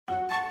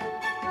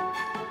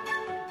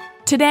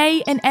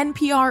Today, an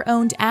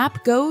NPR-owned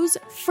app goes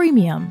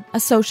freemium. A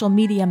social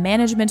media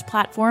management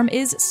platform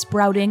is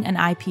sprouting an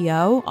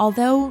IPO,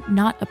 although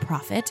not a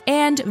profit.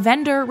 And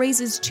Vendor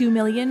raises $2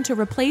 million to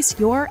replace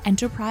your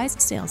enterprise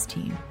sales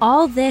team.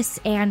 All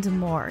this and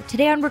more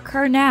today on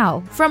Recur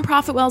Now. From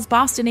ProfitWell's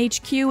Boston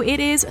HQ,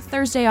 it is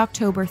Thursday,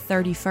 October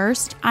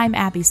 31st. I'm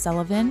Abby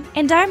Sullivan.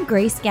 And I'm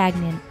Grace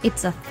Gagnon.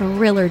 It's a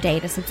thriller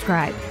day to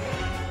subscribe.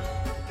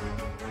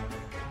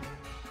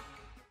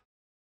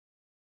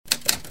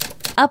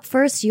 Up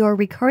first, your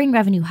recurring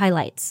revenue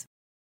highlights.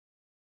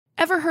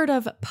 Ever heard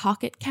of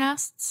Pocket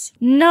Casts?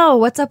 No,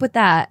 what's up with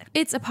that?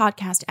 It's a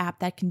podcast app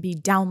that can be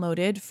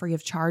downloaded free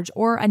of charge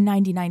or a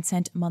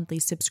 99-cent monthly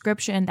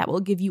subscription that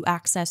will give you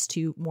access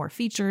to more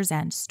features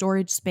and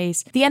storage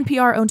space. The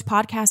NPR-owned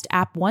podcast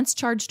app once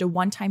charged a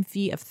one-time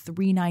fee of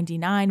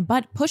 $3.99,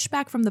 but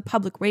pushback from the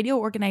public radio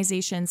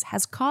organizations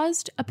has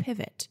caused a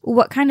pivot.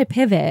 What kind of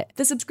pivot?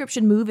 The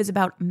subscription move is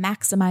about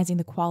maximizing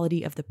the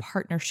quality of the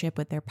partnership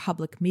with their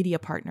public media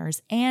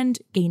partners and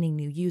gaining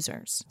new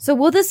users. So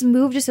will this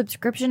move to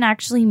subscription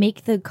actually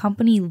make the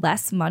company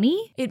less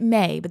money? It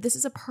may, but this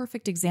is a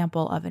perfect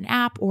example of an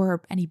app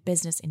or any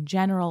business in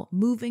general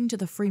moving to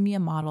the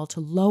freemium model to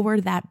lower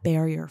that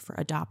barrier for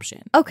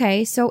adoption.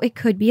 Okay, so it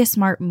could be a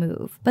smart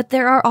move, but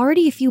there are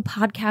already a few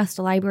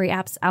podcast library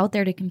apps out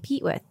there to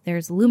compete with.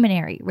 There's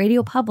Luminary,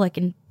 Radio Public,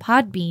 and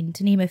Podbean,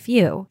 to name a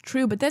few.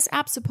 True, but this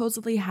app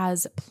supposedly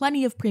has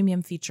plenty of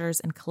premium features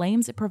and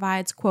claims it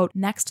provides, quote,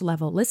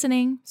 next-level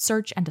listening,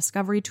 search and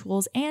discovery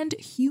tools, and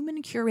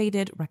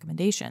human-curated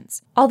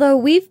recommendations. Although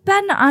we've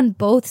been on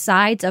both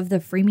sides of the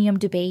freemium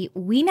debate,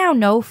 we now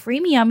know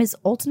freemium is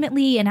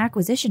ultimately an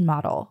acquisition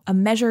model. A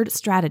measured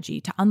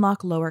strategy to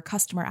unlock lower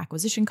customer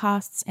acquisition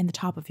costs in the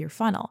top of your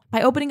funnel.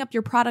 By opening up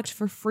your product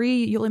for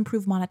free, you'll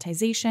improve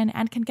monetization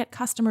and can get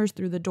customers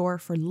through the door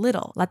for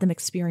little. Let them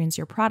experience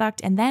your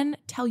product and then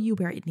tell you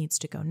where it needs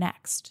to go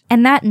next.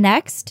 And that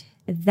next,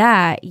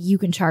 that you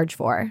can charge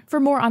for. For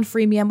more on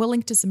freemium, we'll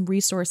link to some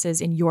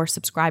resources in your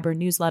subscriber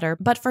newsletter.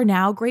 But for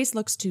now, Grace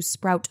looks to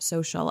Sprout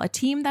Social, a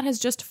team that has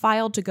just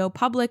filed to go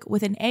public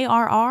with an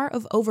ARR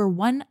of over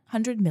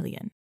 $100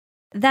 million.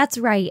 That's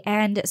right,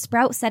 and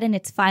Sprout said in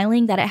its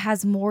filing that it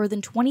has more than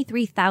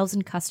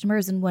 23,000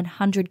 customers in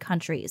 100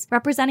 countries,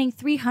 representing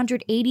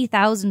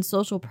 380,000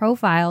 social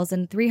profiles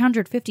and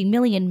 350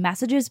 million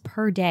messages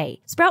per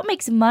day. Sprout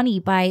makes money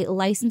by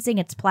licensing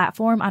its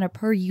platform on a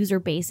per-user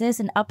basis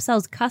and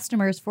upsells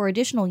customers for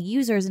additional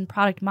users and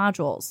product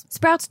modules.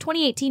 Sprout's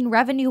 2018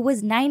 revenue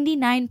was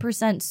 99%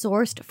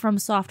 sourced from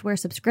software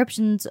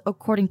subscriptions,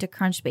 according to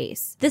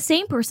Crunchbase. The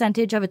same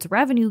percentage of its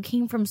revenue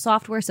came from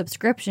software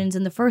subscriptions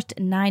in the first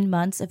 9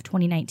 months of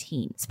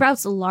 2019.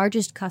 Sprout's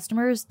largest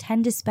customers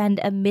tend to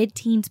spend a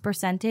mid-teens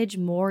percentage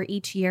more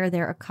each year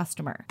they're a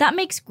customer. That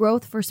makes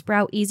growth for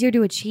Sprout easier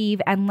to achieve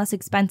and less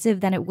expensive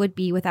than it would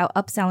be without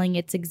upselling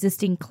its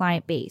existing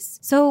client base.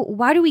 So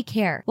why do we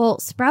care? Well,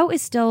 Sprout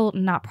is still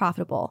not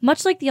profitable.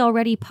 Much like the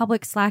already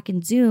public Slack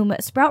and Zoom,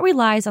 Sprout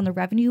relies on the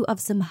revenue of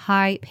some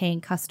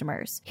high-paying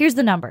customers. Here's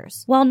the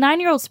numbers. While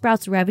 9-year-old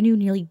Sprout's revenue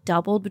nearly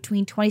doubled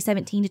between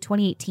 2017 to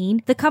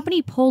 2018, the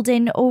company pulled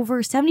in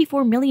over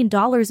 $74 million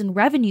in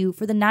revenue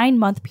for the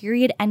 9-month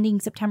period ending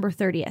September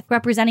 30th,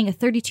 representing a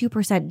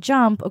 32%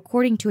 jump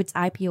according to its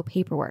IPO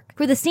paperwork.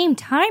 For the same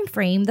time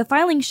frame, the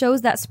filing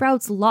shows that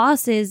Sprout's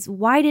losses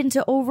widened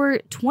to over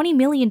 $20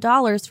 million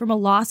from a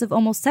loss of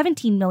almost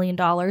 $17 million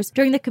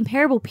during the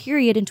comparable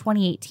period in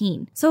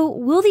 2018. So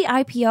will the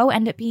IPO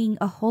end up being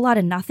a whole lot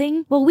of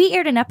nothing? Well, we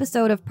aired an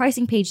episode of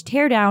Pricing Page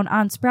Teardown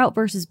on Sprout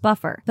versus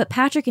Buffer, but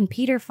Patrick and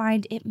Peter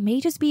find it may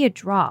just be a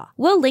draw.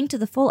 We'll link to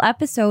the full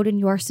episode in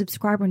your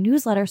subscriber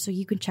newsletter so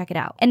you can check it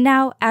out. And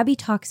now, Abby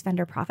talks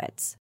vendor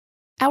profits.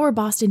 Our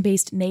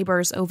Boston-based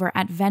neighbors over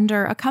at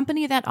Vendor, a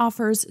company that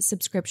offers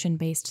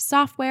subscription-based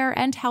software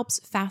and helps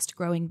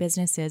fast-growing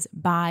businesses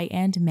buy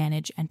and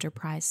manage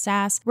enterprise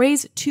SaaS,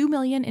 raise $2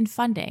 million in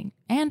funding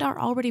and are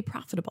already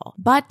profitable.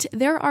 But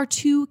there are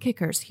two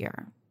kickers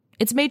here.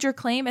 Its major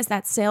claim is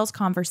that sales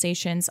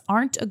conversations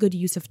aren't a good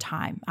use of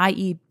time,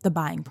 i.e. the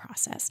buying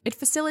process. It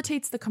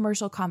facilitates the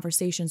commercial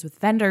conversations with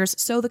vendors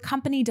so the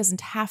company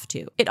doesn't have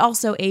to. It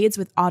also aids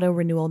with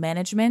auto-renewal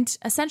management,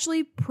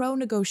 essentially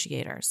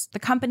pro-negotiators. The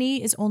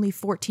company is only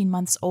 14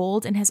 months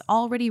old and has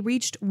already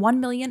reached $1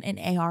 million in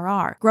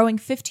ARR, growing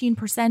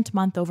 15%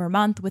 month over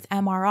month with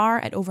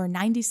MRR at over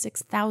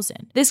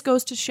 96,000. This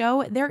goes to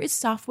show there is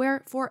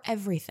software for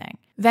everything.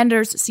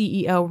 Vendor's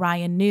CEO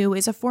Ryan New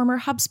is a former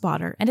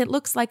HubSpotter, and it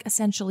looks like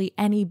essentially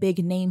any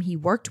big name he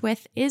worked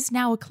with is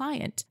now a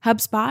client.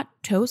 HubSpot,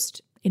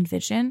 Toast,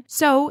 InVision.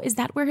 So is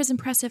that where his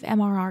impressive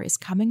MRR is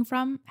coming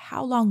from?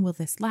 How long will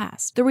this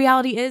last? The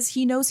reality is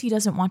he knows he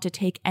doesn't want to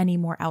take any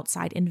more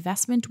outside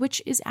investment,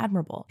 which is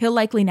admirable. He'll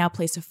likely now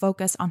place a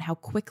focus on how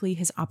quickly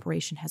his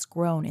operation has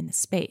grown in the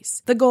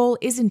space. The goal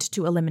isn't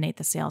to eliminate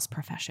the sales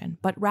profession,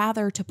 but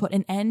rather to put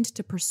an end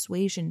to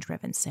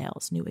persuasion-driven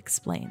sales, New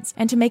explains,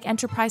 and to make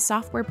enterprise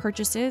software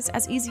purchases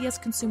as easy as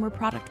consumer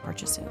product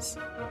purchases.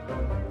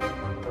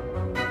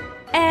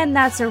 And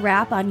that's a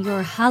wrap on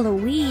your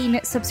Halloween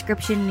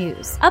subscription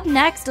news. Up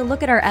next, a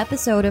look at our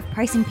episode of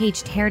Pricing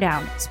Page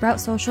Teardown,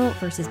 Sprout Social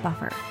versus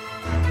Buffer.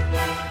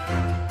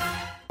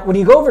 When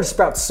you go over to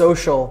Sprout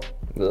Social,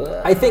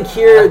 I think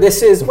here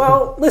this is,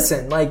 well,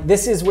 listen, like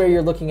this is where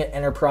you're looking at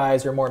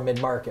enterprise or more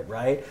mid-market,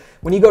 right?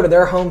 When you go to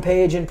their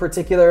homepage in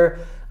particular,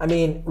 I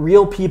mean,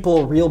 real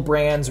people, real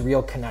brands,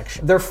 real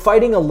connection. They're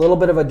fighting a little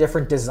bit of a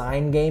different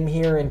design game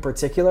here in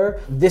particular.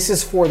 This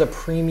is for the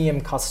premium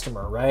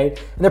customer, right?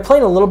 And they're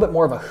playing a little bit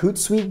more of a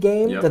Hootsuite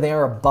game than they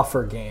are a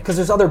Buffer game. Because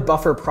there's other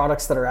Buffer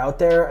products that are out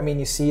there. I mean,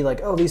 you see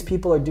like, oh, these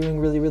people are doing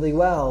really, really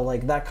well,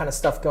 like that kind of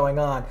stuff going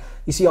on.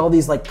 You see all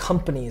these like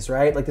companies,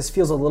 right? Like this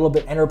feels a little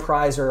bit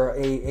enterprise or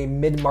a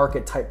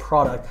mid-market type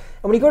product.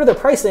 And when you go to their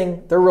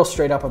pricing, they're real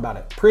straight up about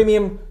it.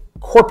 Premium,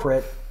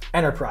 corporate,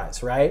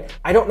 enterprise, right?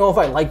 I don't know if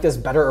I like this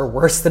better or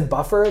worse than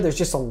Buffer. There's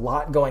just a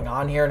lot going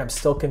on here and I'm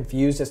still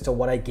confused as to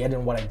what I get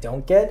and what I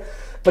don't get.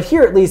 But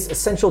here at least,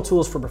 essential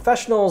tools for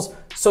professionals,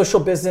 social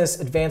business,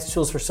 advanced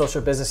tools for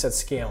social business at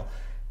scale.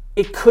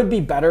 It could be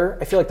better.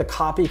 I feel like the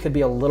copy could be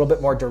a little bit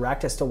more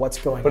direct as to what's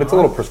going on. But it's a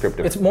little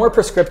prescriptive. It's more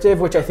prescriptive,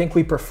 which I think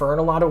we prefer in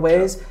a lot of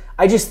ways. Yeah.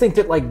 I just think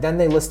that like then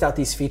they list out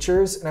these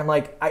features and I'm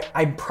like,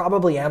 I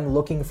probably am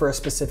looking for a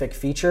specific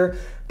feature,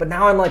 but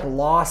now I'm like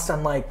lost.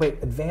 I'm like, wait,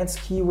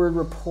 advanced keyword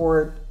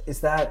report,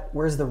 is that,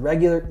 where's the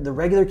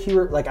regular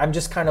keyword? Like I'm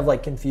just kind of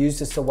like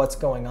confused as to what's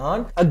going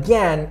on.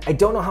 Again, I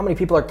don't know how many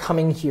people are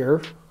coming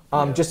here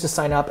just to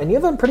sign up, and you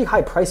have a pretty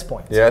high price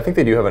point. Yeah, I think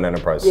they do have an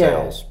enterprise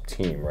sales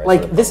team, right?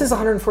 Like this is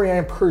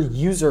 $149 per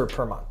user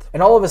per month.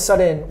 And all of a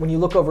sudden, when you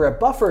look over at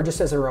Buffer,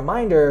 just as a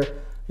reminder,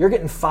 you're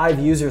getting 5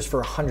 users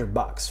for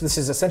 $100. This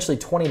is essentially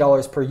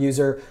 $20 per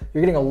user.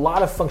 You're getting a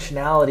lot of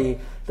functionality.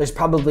 There's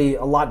probably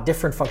a lot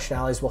different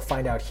functionalities we'll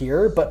find out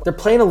here, but they're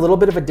playing a little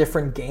bit of a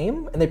different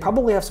game, and they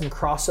probably have some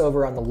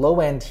crossover on the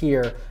low end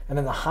here and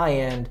then the high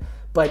end.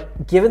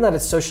 But given that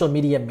it's social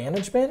media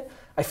management,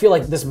 I feel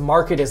like this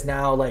market is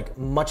now like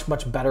much,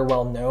 much better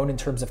well known in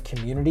terms of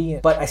community,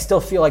 but I still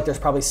feel like there's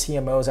probably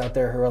CMOs out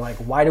there who are like,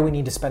 why do we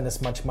need to spend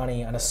this much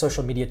money on a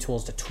social media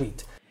tools to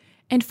tweet?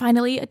 And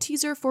finally, a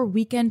teaser for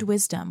Weekend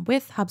Wisdom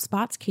with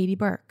HubSpot's Katie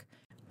Burke.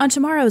 On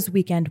tomorrow's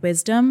Weekend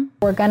Wisdom,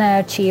 we're going to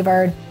achieve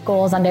our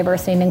goals on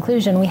diversity and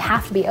inclusion. We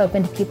have to be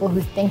open to people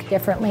who think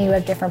differently, who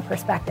have different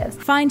perspectives.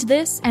 Find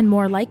this and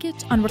more like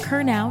it on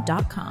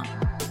recurnow.com.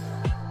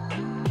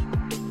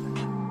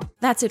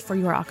 That's it for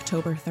your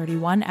October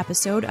 31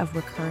 episode of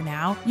Recur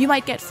Now. You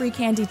might get free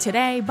candy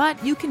today,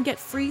 but you can get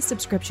free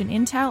subscription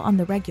intel on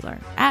the regular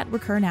at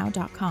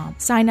recurnow.com.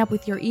 Sign up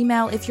with your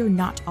email if you're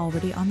not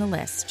already on the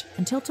list.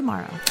 Until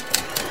tomorrow.